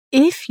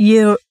If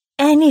you're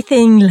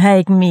anything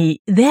like me,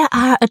 there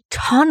are a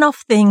ton of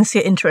things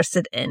you're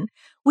interested in.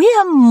 We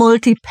are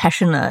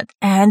multi-passionate,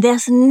 and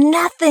there's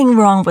nothing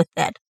wrong with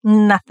that.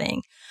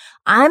 Nothing.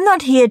 I'm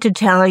not here to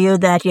tell you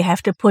that you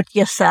have to put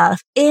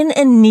yourself in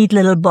a neat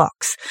little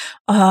box,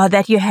 or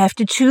that you have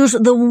to choose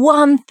the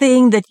one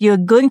thing that you're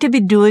going to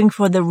be doing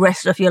for the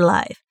rest of your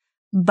life.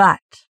 But,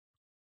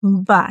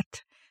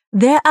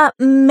 there are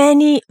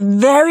many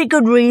very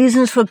good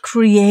reasons for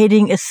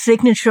creating a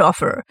signature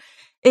offer.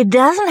 It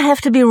doesn't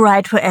have to be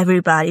right for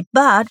everybody,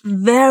 but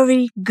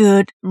very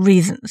good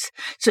reasons.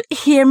 So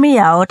hear me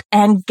out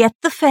and get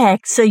the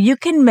facts so you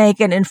can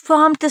make an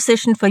informed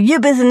decision for your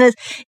business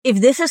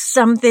if this is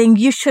something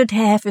you should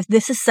have, if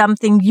this is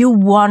something you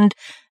want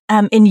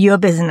in your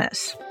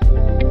business.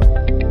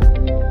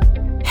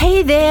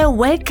 Hey there,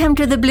 welcome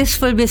to the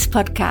Blissful Biz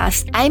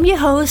podcast. I'm your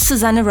host,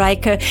 Susanne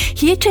Reiche,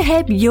 here to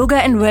help yoga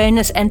and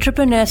wellness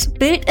entrepreneurs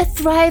build a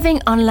thriving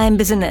online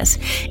business.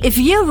 If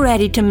you're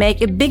ready to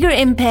make a bigger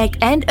impact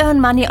and earn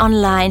money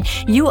online,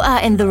 you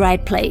are in the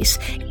right place.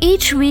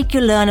 Each week you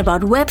learn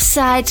about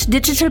websites,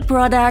 digital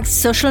products,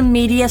 social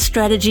media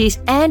strategies,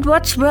 and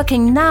what's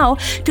working now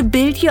to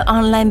build your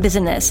online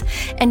business.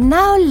 And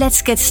now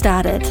let's get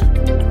started.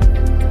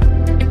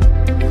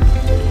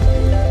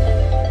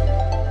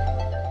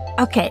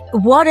 Okay,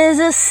 what is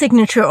a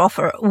signature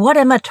offer? What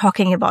am I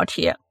talking about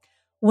here?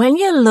 When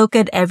you look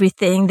at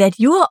everything that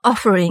you are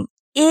offering,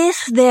 is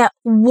there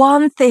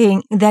one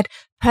thing that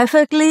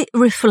perfectly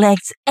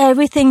reflects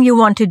everything you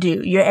want to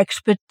do? Your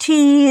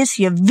expertise,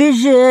 your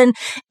vision,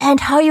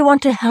 and how you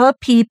want to help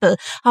people,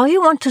 how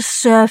you want to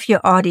serve your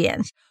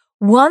audience.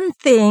 One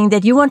thing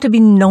that you want to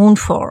be known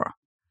for.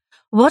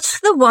 What's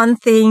the one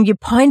thing you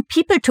point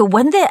people to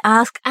when they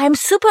ask, I'm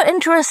super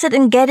interested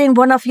in getting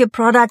one of your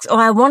products, or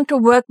I want to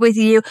work with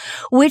you.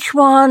 Which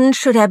one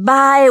should I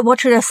buy?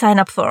 What should I sign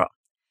up for?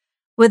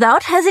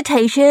 Without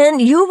hesitation,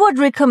 you would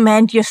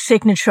recommend your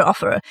signature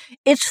offer.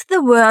 It's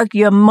the work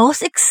you're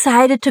most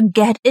excited to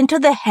get into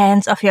the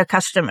hands of your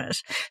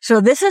customers.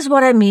 So this is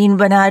what I mean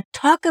when I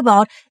talk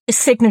about a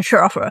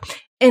signature offer.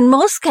 In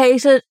most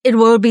cases, it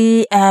will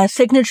be a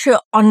signature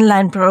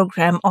online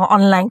program or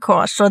online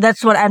course. So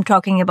that's what I'm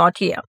talking about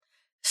here.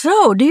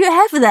 So do you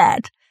have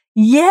that?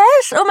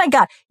 Yes? Oh my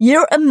God.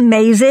 You're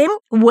amazing.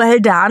 Well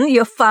done.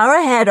 You're far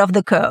ahead of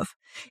the curve.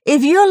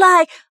 If you're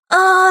like,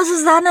 oh,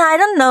 Susanne, I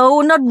don't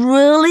know, not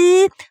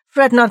really.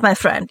 Fret not, my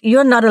friend.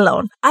 You're not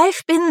alone.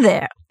 I've been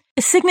there.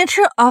 A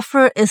signature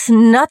offer is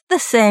not the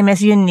same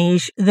as your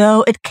niche,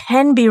 though it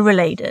can be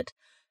related.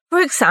 For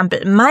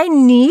example, my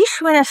niche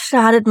when I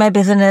started my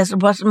business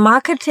was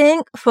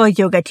marketing for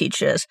yoga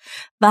teachers,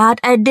 but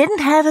I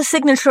didn't have a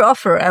signature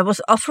offer. I was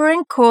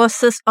offering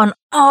courses on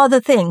all the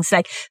things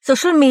like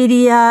social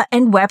media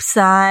and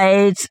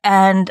websites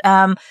and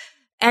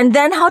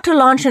then how to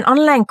launch an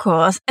online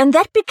course. And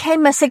that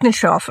became my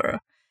signature offer.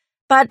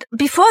 But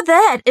before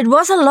that, it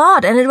was a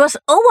lot and it was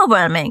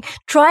overwhelming.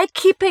 Try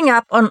keeping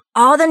up on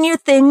all the new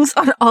things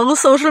on all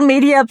social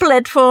media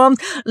platforms,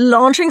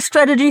 launching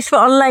strategies for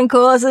online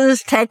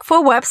courses, tech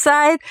for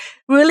website.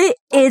 Really,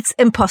 it's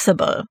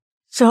impossible.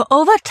 So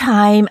over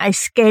time, I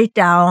scaled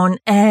down,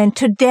 and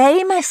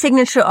today my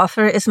signature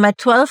offer is my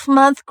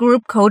 12-month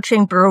group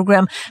coaching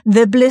program,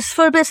 the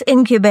Blissful Biz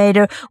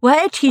Incubator, where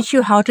I teach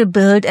you how to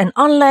build an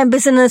online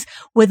business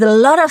with a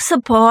lot of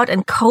support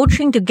and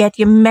coaching to get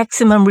your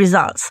maximum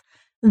results.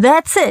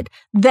 That's it.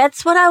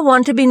 That's what I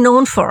want to be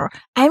known for.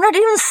 I'm not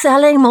even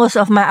selling most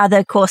of my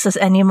other courses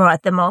anymore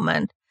at the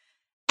moment.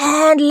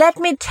 And let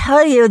me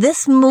tell you,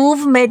 this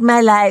move made my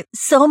life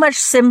so much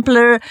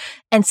simpler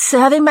and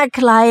serving my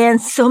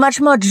clients so much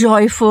more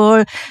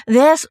joyful.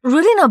 There's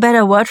really no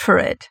better word for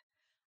it.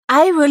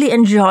 I really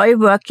enjoy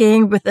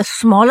working with a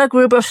smaller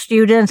group of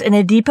students in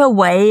a deeper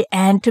way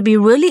and to be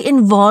really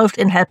involved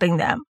in helping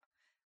them.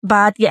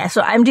 But yeah,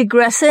 so I'm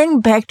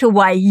digressing back to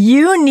why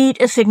you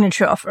need a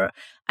signature offer.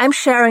 I'm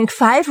sharing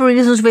 5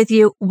 reasons with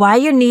you why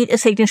you need a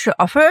signature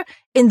offer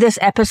in this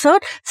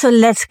episode. So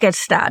let's get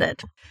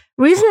started.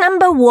 Reason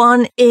number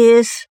 1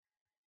 is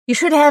you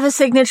should have a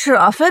signature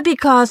offer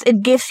because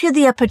it gives you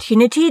the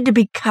opportunity to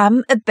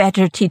become a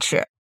better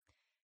teacher.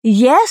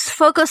 Yes,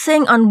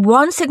 focusing on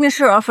one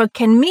signature offer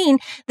can mean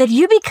that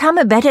you become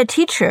a better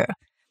teacher.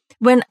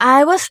 When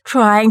I was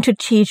trying to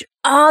teach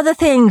all the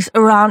things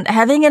around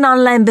having an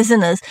online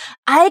business,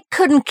 I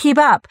couldn't keep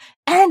up,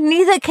 and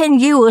neither can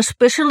you,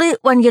 especially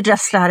when you're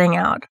just starting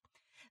out.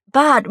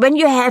 But when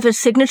you have a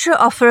signature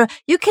offer,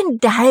 you can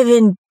dive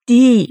in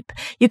deep.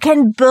 You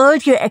can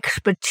build your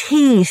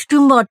expertise,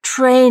 do more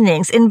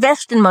trainings,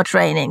 invest in more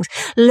trainings,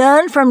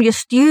 learn from your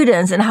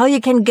students and how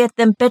you can get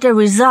them better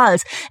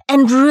results,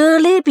 and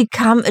really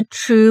become a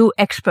true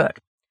expert.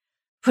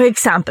 For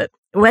example,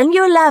 when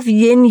you love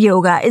yin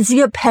yoga, it's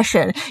your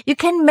passion, you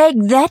can make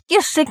that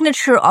your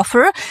signature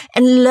offer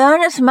and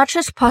learn as much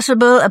as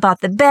possible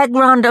about the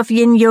background of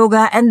yin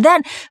yoga and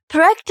then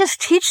practice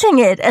teaching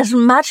it as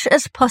much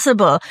as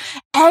possible.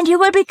 And you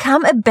will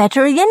become a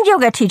better yin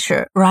yoga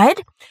teacher,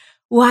 right?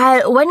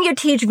 While when you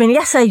teach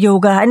Vinyasa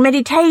yoga and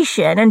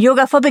meditation and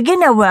yoga for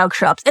beginner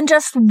workshops and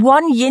just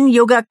one yin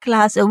yoga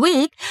class a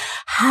week,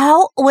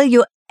 how will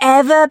you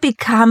ever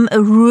become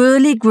a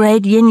really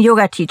great yin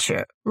yoga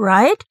teacher,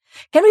 right?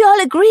 Can we all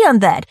agree on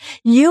that?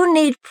 You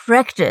need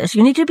practice.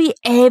 You need to be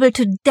able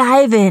to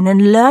dive in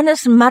and learn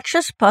as much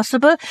as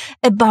possible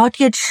about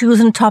your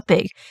chosen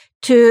topic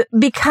to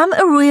become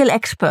a real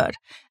expert.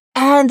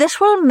 And this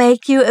will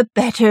make you a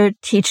better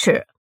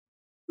teacher.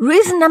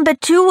 Reason number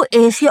 2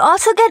 is you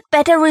also get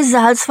better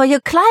results for your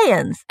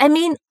clients. I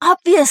mean,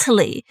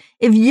 obviously,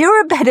 if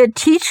you're a better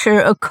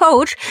teacher or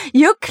coach,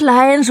 your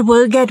clients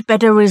will get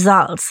better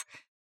results.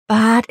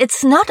 But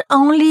it's not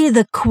only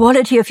the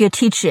quality of your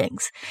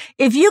teachings.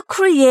 If you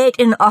create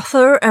an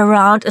offer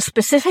around a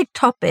specific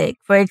topic,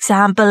 for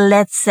example,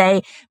 let's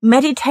say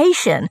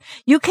meditation,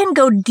 you can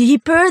go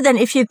deeper than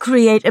if you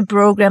create a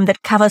program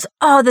that covers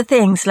all the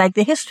things like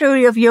the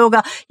history of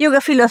yoga, yoga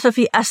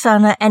philosophy,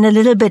 asana, and a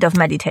little bit of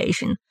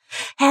meditation.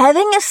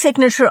 Having a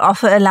signature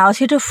offer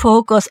allows you to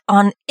focus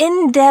on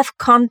in-depth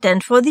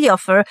content for the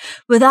offer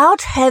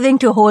without having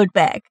to hold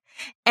back.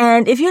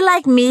 And if you're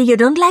like me, you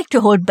don't like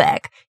to hold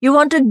back. You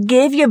want to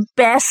give your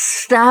best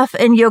stuff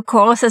in your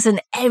courses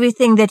and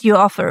everything that you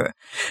offer.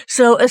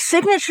 So a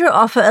signature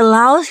offer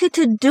allows you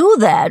to do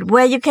that,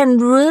 where you can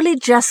really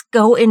just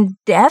go in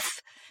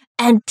depth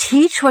and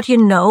teach what you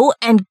know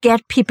and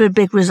get people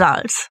big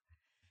results.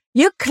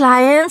 Your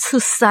clients who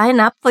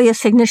sign up for your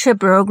signature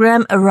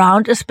program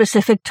around a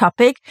specific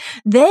topic,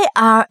 they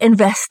are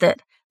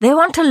invested. They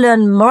want to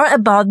learn more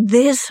about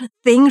this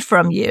thing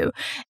from you.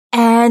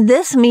 And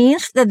this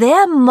means that they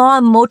are more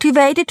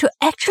motivated to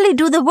actually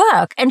do the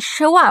work and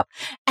show up.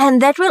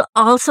 And that will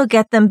also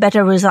get them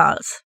better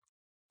results.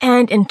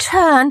 And in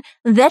turn,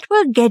 that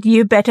will get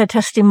you better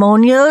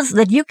testimonials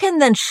that you can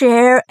then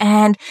share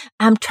and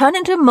turn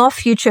into more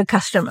future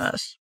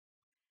customers.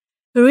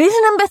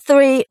 Reason number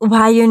 3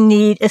 why you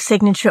need a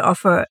signature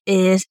offer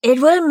is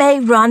it will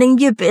make running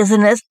your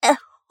business a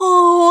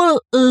whole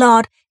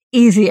lot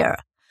easier.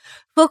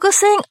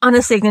 Focusing on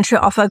a signature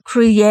offer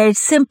creates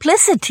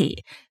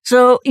simplicity.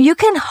 So you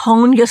can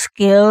hone your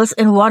skills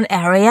in one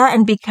area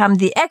and become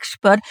the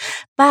expert,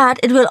 but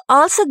it will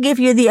also give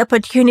you the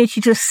opportunity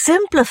to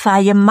simplify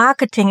your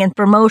marketing and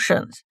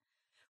promotions.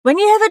 When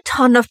you have a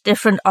ton of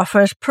different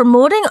offers,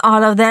 promoting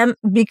all of them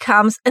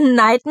becomes a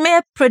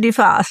nightmare pretty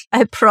fast,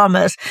 I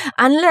promise,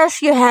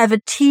 unless you have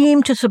a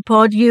team to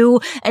support you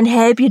and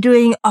help you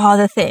doing all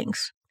the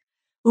things.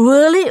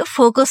 Really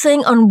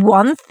focusing on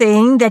one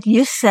thing that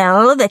you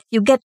sell, that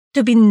you get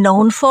to be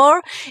known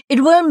for,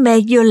 it will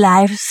make your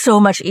life so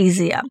much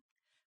easier.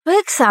 For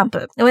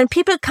example, when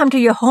people come to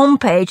your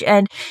homepage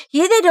and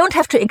here they don't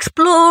have to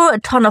explore a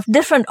ton of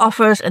different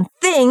offers and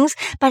things,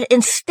 but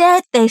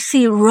instead they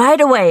see right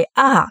away,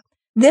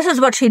 this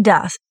is what she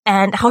does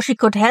and how she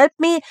could help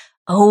me.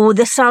 Oh,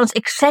 this sounds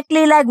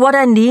exactly like what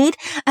I need.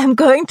 I'm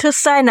going to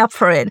sign up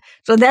for it.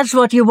 So that's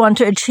what you want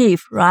to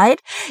achieve,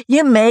 right?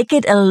 You make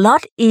it a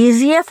lot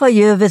easier for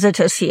your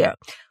visitors here.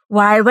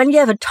 While when you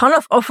have a ton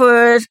of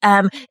offers,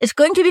 it's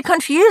going to be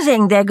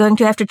confusing. They're going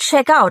to have to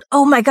check out,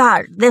 oh my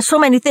God, there's so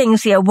many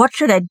things here. What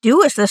should I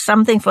do? Is there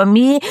something for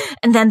me?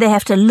 And then they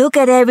have to look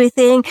at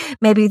everything.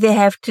 Maybe they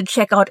have to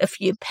check out a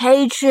few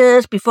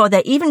pages before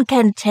they even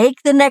can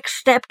take the next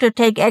step to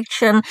take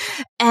action.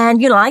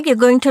 And you're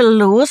going to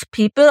lose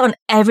people on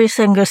every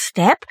single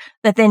step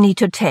that they need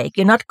to take.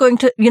 You're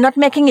not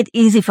making it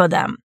easy for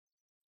them.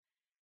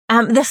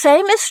 The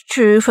same is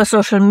true for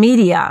social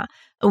media.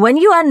 When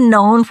you are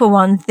known for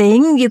one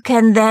thing, you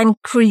can then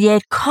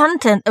create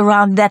content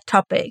around that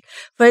topic.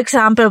 For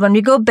example, when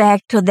we go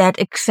back to that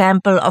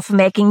example of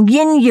making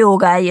yin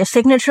yoga your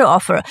signature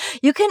offer,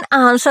 you can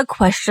answer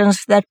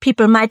questions that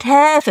people might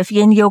have if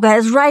yin yoga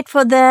is right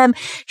for them,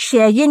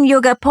 share yin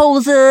yoga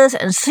poses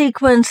and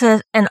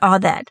sequences and all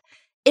that.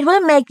 It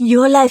will make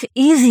your life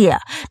easier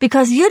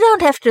because you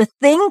don't have to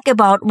think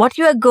about what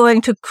you are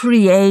going to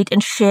create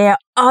and share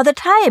all the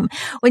time.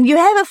 When you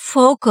have a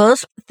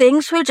focus,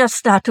 things will just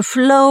start to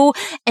flow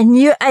and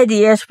new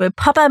ideas will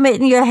pop up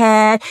in your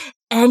head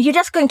and you're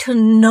just going to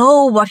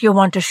know what you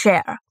want to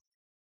share.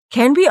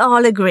 Can we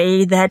all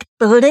agree that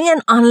building an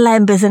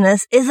online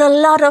business is a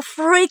lot of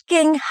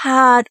freaking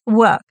hard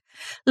work?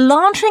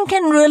 Launching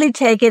can really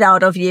take it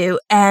out of you,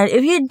 and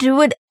if you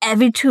do it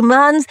every 2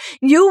 months,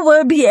 you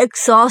will be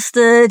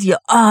exhausted, your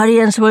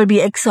audience will be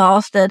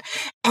exhausted,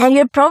 and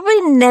you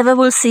probably never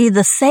will see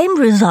the same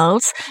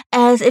results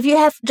as if you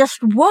have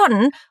just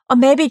 1 or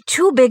maybe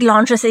 2 big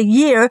launches a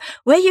year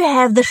where you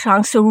have the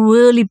chance to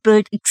really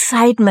build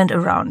excitement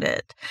around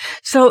it.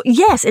 So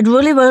yes, it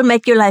really will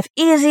make your life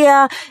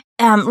easier.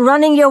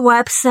 Running your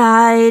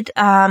website,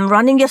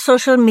 running your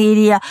social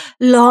media,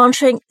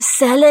 launching,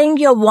 selling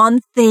your one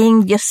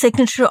thing, your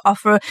signature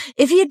offer.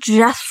 If you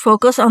just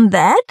focus on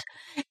that,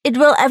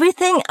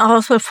 everything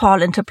else will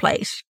fall into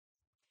place.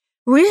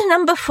 Reason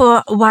number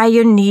 4 why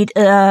you need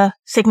a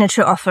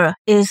signature offer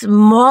is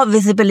more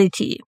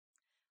visibility.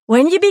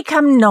 When you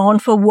become known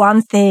for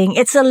one thing,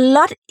 it's a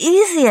lot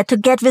easier to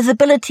get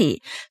visibility.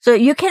 So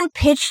you can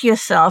pitch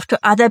yourself to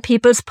other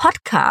people's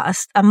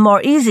podcasts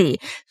more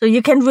easy. So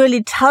you can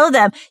really tell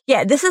them,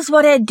 yeah, this is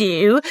what I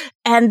do,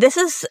 and this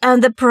is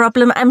the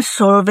problem I'm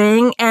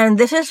solving, and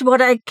this is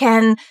what I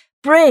can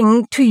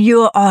bring to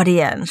your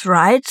audience,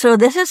 right? So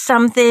this is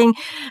something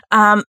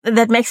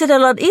that makes it a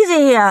lot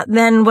easier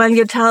than when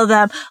you tell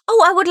them,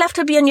 oh, I would love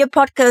to be on your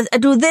podcast. I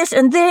do this,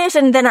 and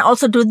then I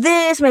also do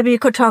this. Maybe you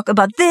could talk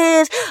about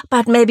this,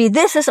 but maybe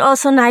this is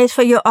also nice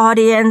for your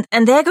audience.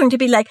 And they're going to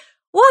be like,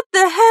 what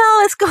the hell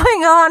is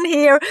going on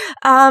here?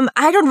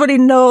 I don't really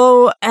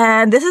know.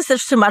 And this is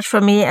just too much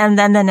for me. And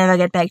then they never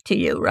get back to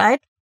you,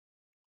 right?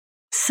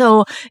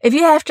 So if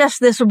you have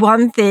just this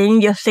one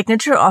thing, your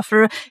signature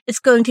offer, it's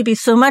going to be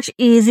so much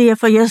easier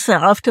for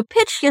yourself to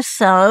pitch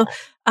yourself,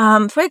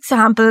 for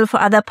example, for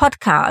other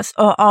podcasts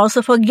or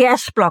also for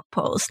guest blog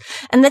posts.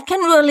 And that can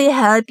really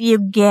help you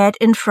get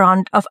in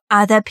front of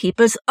other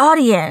people's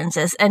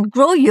audiences and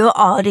grow your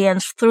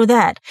audience through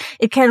that.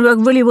 It can work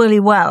really,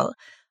 really well.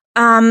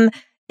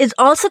 It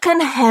also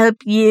can help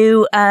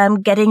you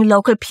getting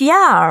local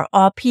PR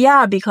or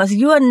PR because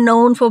you are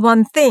known for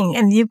one thing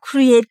and you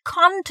create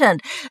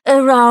content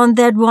around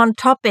that one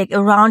topic,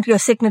 around your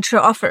signature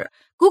offer.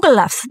 Google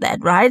loves that,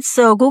 right?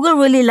 So Google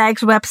really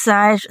likes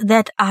websites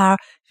that are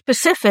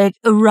specific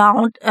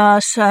around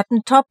a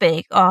certain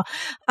topic or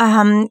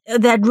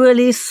that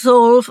really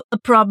solve a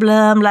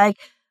problem like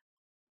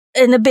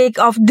in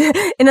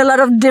a lot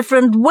of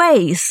different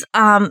ways.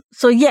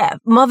 So yeah,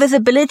 more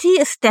visibility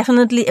is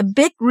definitely a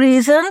big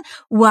reason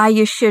why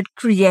you should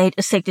create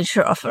a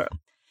signature offer.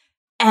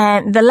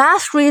 And the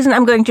last reason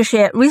I'm going to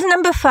share, reason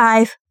number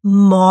 5,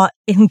 more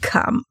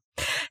income.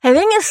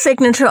 Having a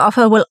signature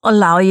offer will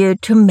allow you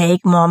to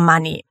make more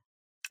money.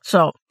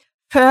 So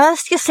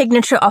first, your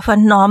signature offer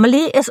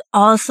normally is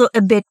also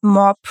a bit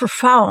more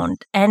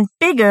profound and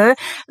bigger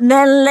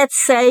than, let's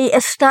say,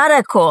 a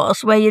starter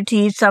course where you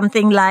teach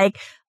something like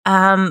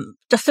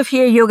just a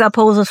few yoga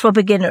poses for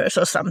beginners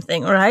or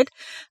something, right?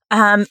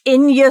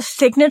 In your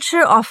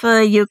signature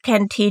offer, you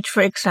can teach,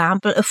 for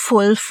example, a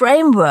full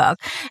framework.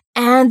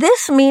 And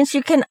this means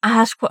you can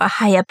ask for a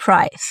higher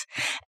price.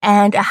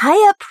 And a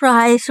higher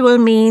price will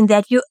mean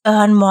that you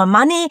earn more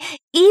money,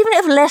 even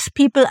if less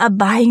people are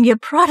buying your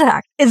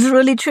product. It's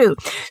really true.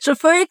 So,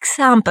 for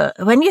example,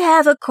 when you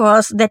have a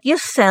course that you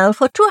sell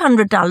for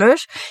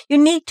 $200, you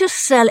need to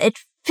sell it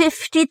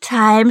 50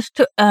 times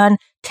to earn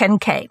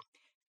 10K.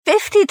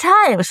 50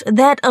 times,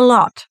 that's a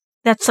lot.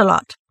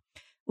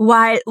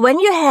 While when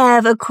you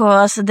have a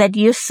course that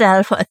you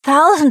sell for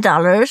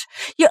 $1,000,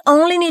 you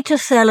only need to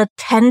sell it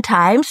 10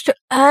 times to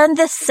earn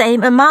the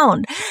same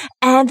amount.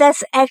 And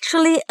that's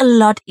actually a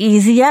lot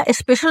easier,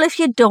 especially if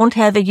you don't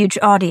have a huge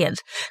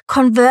audience.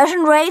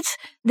 Conversion rates,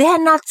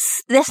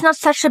 there's not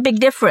such a big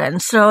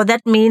difference. So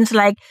that means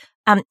like,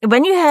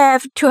 when you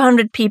have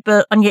 200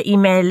 people on your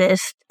email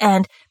list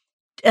and,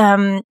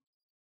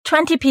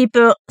 20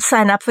 people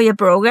sign up for your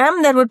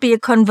program, that would be a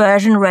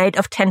conversion rate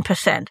of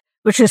 10%,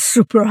 which is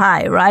super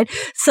high, right?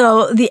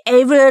 So the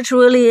average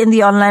really in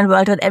the online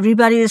world that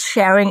everybody is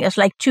sharing is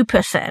like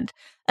 2%.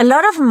 A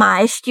lot of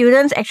my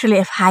students actually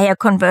have higher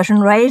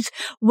conversion rates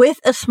with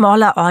a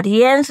smaller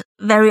audience.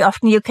 Very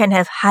often you can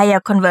have higher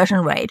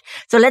conversion rate.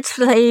 So let's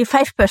say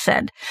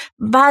 5%.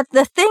 But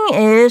the thing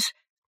is,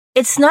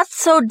 it's not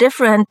so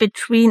different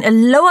between a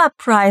lower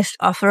priced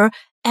offer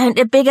and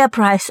a bigger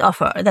price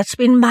offer. That's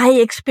been my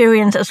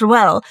experience as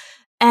well.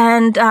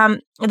 And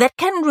that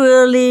can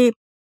really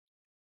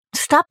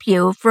stop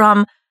you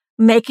from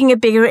making a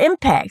bigger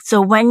impact.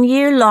 So when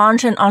you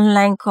launch an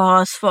online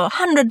course for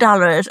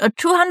 $100 or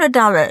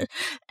 $200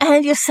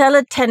 and you sell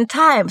it 10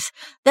 times,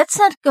 that's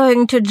not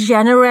going to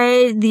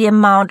generate the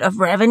amount of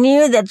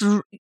revenue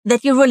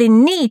that you really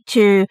need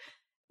to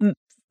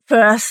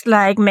first,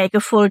 like, make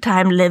a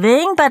full-time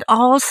living, but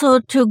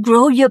also to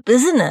grow your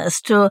business,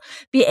 to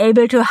be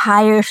able to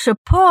hire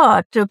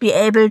support, to be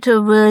able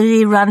to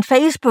really run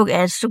Facebook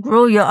ads, to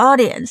grow your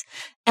audience.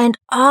 And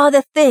all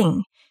the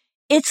thing,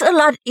 it's a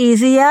lot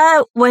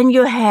easier when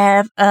you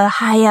have a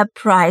higher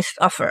priced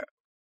offer.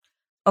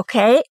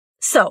 Okay,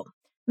 so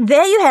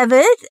there you have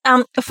it.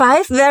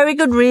 5 very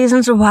good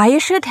reasons why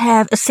you should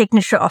have a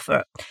signature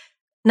offer.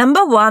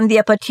 Number 1, the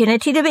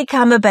opportunity to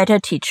become a better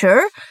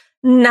teacher.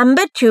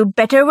 Number 2,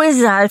 better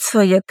results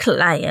for your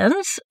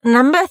clients.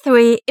 Number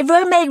 3, it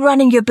will make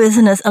running your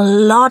business a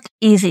lot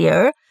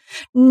easier.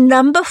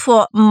 Number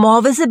 4,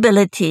 more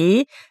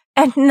visibility.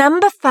 And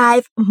number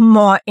 5,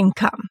 more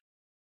income.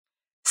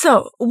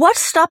 So, what's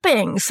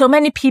stopping so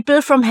many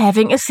people from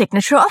having a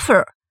signature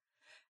offer?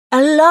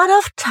 A lot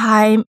of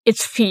time,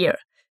 it's fear.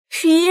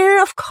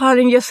 Fear of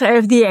calling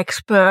yourself the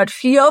expert,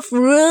 fear of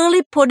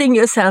really putting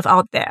yourself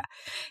out there.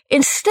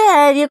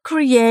 Instead, you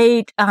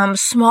create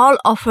small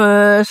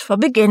offers for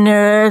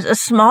beginners, a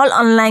small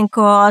online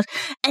course,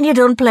 and you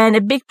don't plan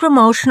a big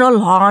promotional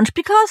launch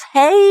because,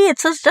 hey,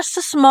 it's just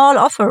a small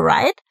offer,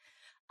 right?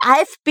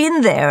 I've been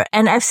there,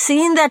 and I've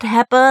seen that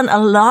happen a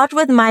lot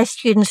with my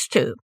students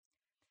too.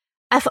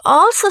 I've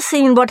also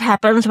seen what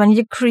happens when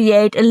you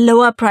create a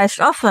lower priced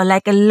offer,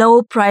 like a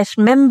low price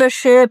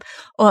membership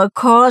or a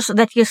course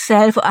that you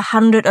sell for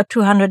 $100 or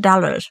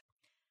 $200.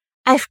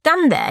 I've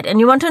done that, and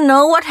you want to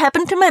know what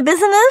happened to my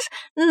business?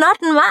 Not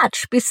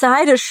much,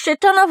 beside a shit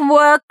ton of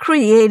work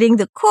creating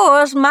the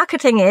course,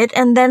 marketing it,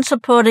 and then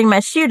supporting my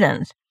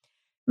students.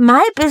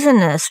 My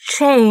business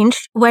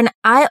changed when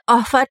I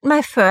offered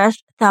my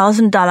first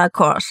 $1,000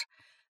 course.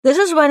 This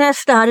is when I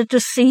started to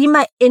see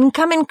my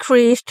income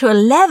increase to a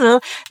level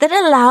that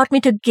allowed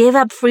me to give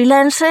up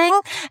freelancing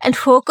and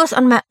focus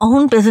on my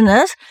own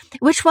business,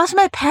 which was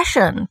my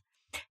passion.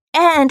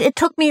 And it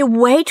took me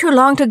way too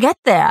long to get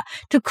there,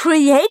 to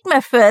create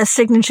my first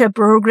signature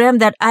program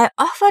that I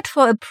offered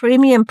for a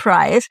premium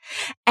price.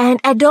 And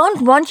I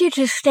don't want you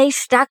to stay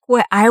stuck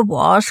where I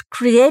was,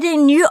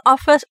 creating new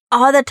offers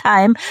all the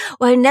time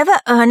while never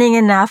earning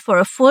enough for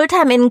a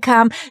full-time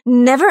income,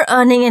 never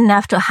earning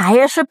enough to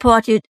hire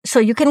support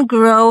so you can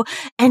grow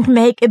and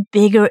make a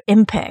bigger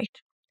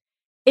impact.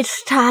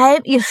 It's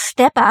time you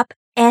step up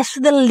as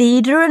the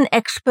leader and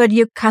expert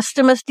your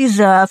customers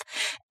deserve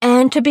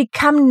and to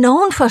become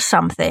known for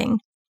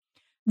something.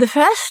 The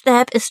first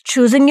step is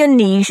choosing your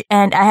niche,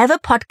 and I have a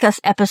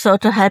podcast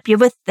episode to help you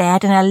with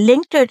that, and I'll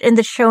link to it in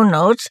the show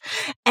notes.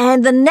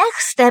 And the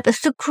next step is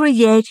to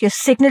create your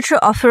signature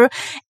offer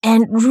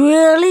and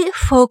really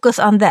focus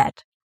on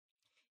that.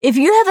 If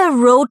you have a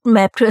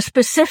roadmap to a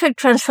specific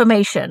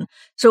transformation,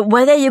 so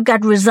whether you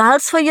got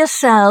results for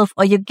yourself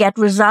or you get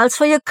results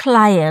for your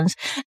clients,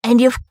 and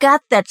you've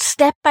got that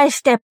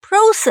step-by-step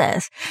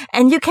process,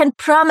 and you can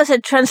promise a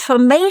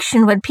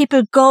transformation when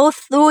people go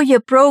through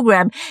your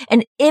program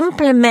and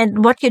implement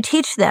what you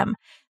teach them,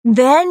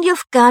 then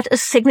you've got a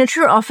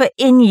signature offer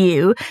in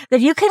you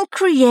that you can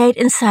create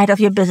inside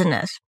of your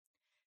business.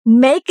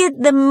 Make it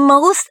the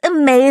most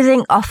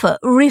amazing offer,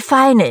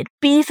 refine it,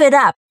 beef it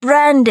up,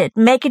 brand it,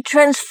 make it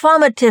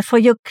transformative for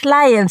your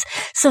clients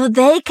so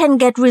they can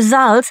get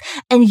results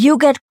and you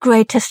get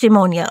great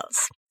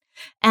testimonials.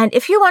 And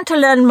if you want to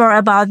learn more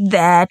about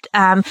that,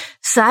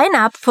 sign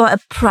up for a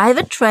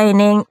private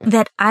training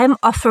that I'm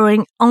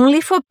offering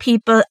only for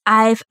people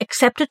I've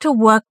accepted to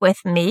work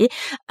with me.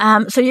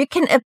 So you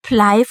can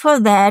apply for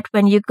that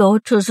when you go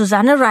to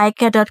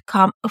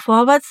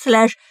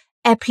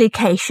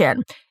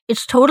SusanneReiker.com/application.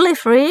 It's totally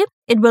free.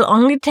 It will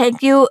only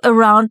take you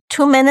around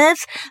 2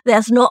 minutes.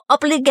 There's no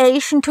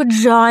obligation to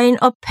join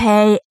or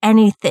pay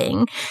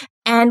anything.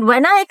 And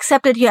when I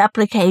accepted your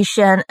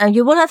application,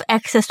 you will have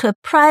access to a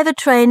private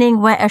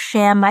training where I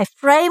share my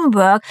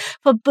framework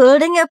for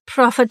building a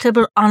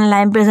profitable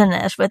online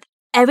business with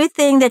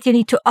everything that you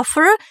need to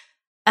offer.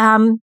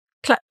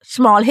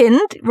 Small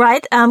hint,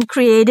 right?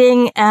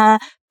 Creating a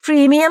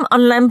premium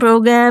online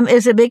program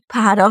is a big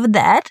part of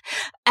that.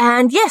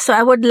 And yes, so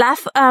I would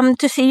love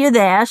to see you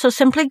there. So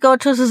simply go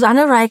to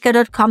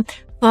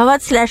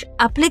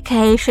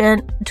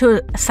SusanneReiker.com/application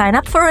to sign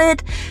up for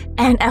it.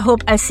 And I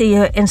hope I see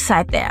you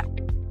inside there.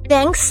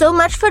 Thanks so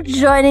much for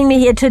joining me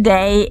here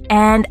today.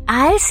 And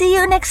I'll see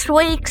you next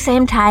week,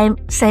 same time,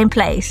 same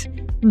place.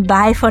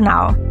 Bye for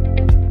now.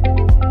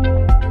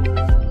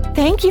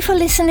 Thank you for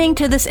listening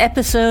to this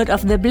episode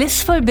of the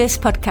Blissful Biz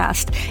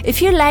podcast.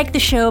 If you like the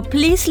show,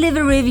 please leave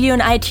a review on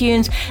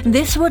iTunes.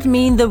 This would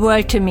mean the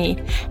world to me.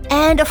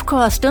 And of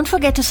course, don't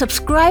forget to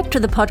subscribe to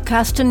the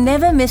podcast to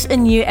never miss a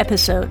new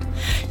episode.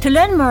 To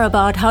learn more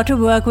about how to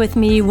work with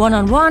me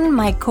one-on-one,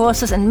 my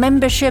courses and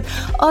membership,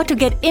 or to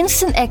get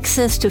instant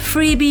access to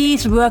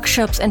freebies,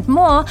 workshops, and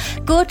more,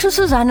 go to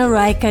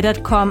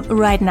SusanneReiker.com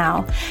right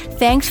now.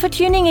 Thanks for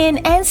tuning in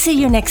and see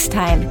you next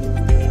time.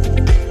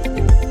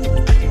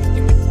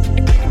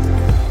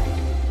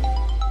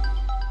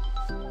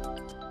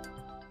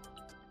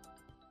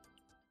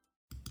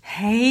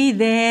 Hey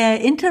there,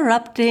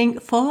 interrupting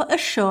for a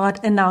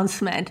short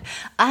announcement.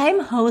 I'm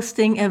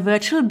hosting a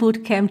virtual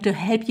bootcamp to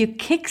help you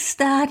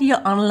kickstart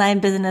your online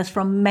business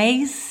from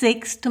May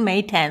 6th to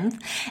May 10th,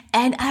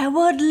 and I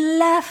would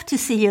love to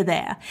see you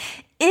there.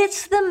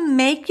 It's the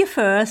Make Your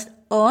First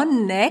or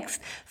Next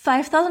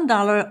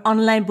 $5,000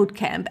 online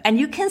bootcamp, and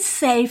you can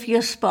save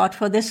your spot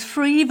for this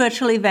free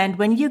virtual event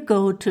when you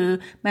go to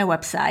my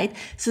website,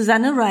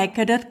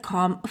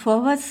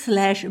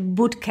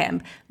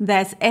 SusanneReiker.com/bootcamp.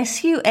 That's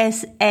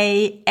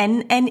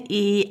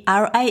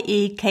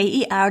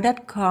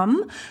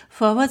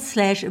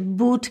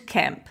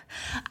SusanneReiker.com/bootcamp.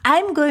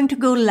 I'm going to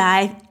go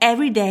live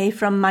every day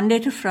from Monday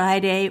to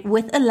Friday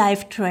with a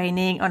live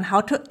training on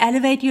how to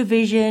elevate your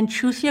vision,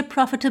 choose your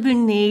profitable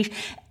niche,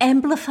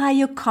 amplify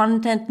your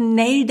content,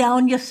 nail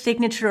down your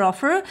signature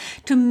offer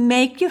to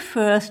make your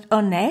first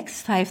or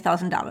next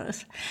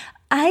 $5,000.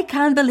 I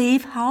can't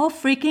believe how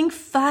freaking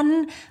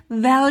fun,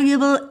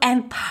 valuable,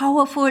 and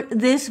powerful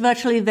this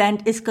virtual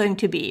event is going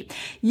to be.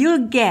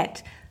 You'll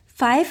get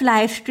 5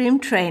 live stream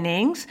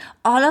trainings,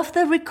 all of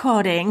the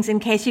recordings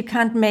in case you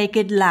can't make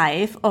it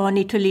live or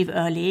need to leave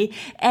early,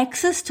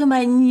 access to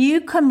my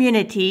new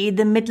community,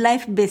 the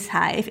Midlife Biz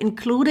Hive,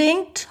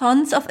 including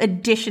tons of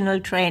additional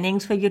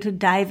trainings for you to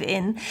dive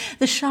in,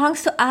 the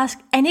chance to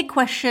ask any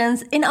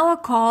questions in our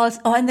calls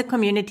or in the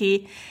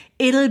community.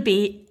 It'll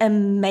be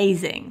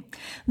amazing.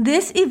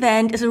 This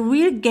event is a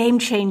real game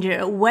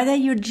changer, whether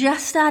you're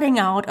just starting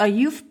out or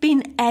you've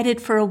been at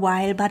it for a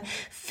while, but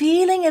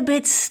feeling a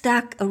bit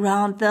stuck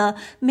around the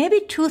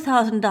maybe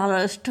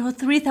 $2,000 to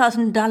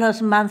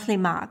 $3,000 monthly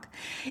mark.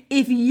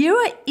 If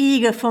you're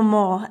eager for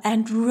more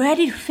and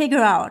ready to figure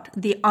out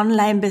the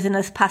online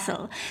business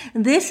puzzle,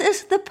 this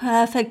is the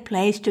perfect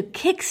place to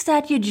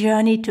kickstart your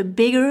journey to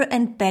bigger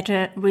and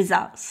better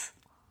results.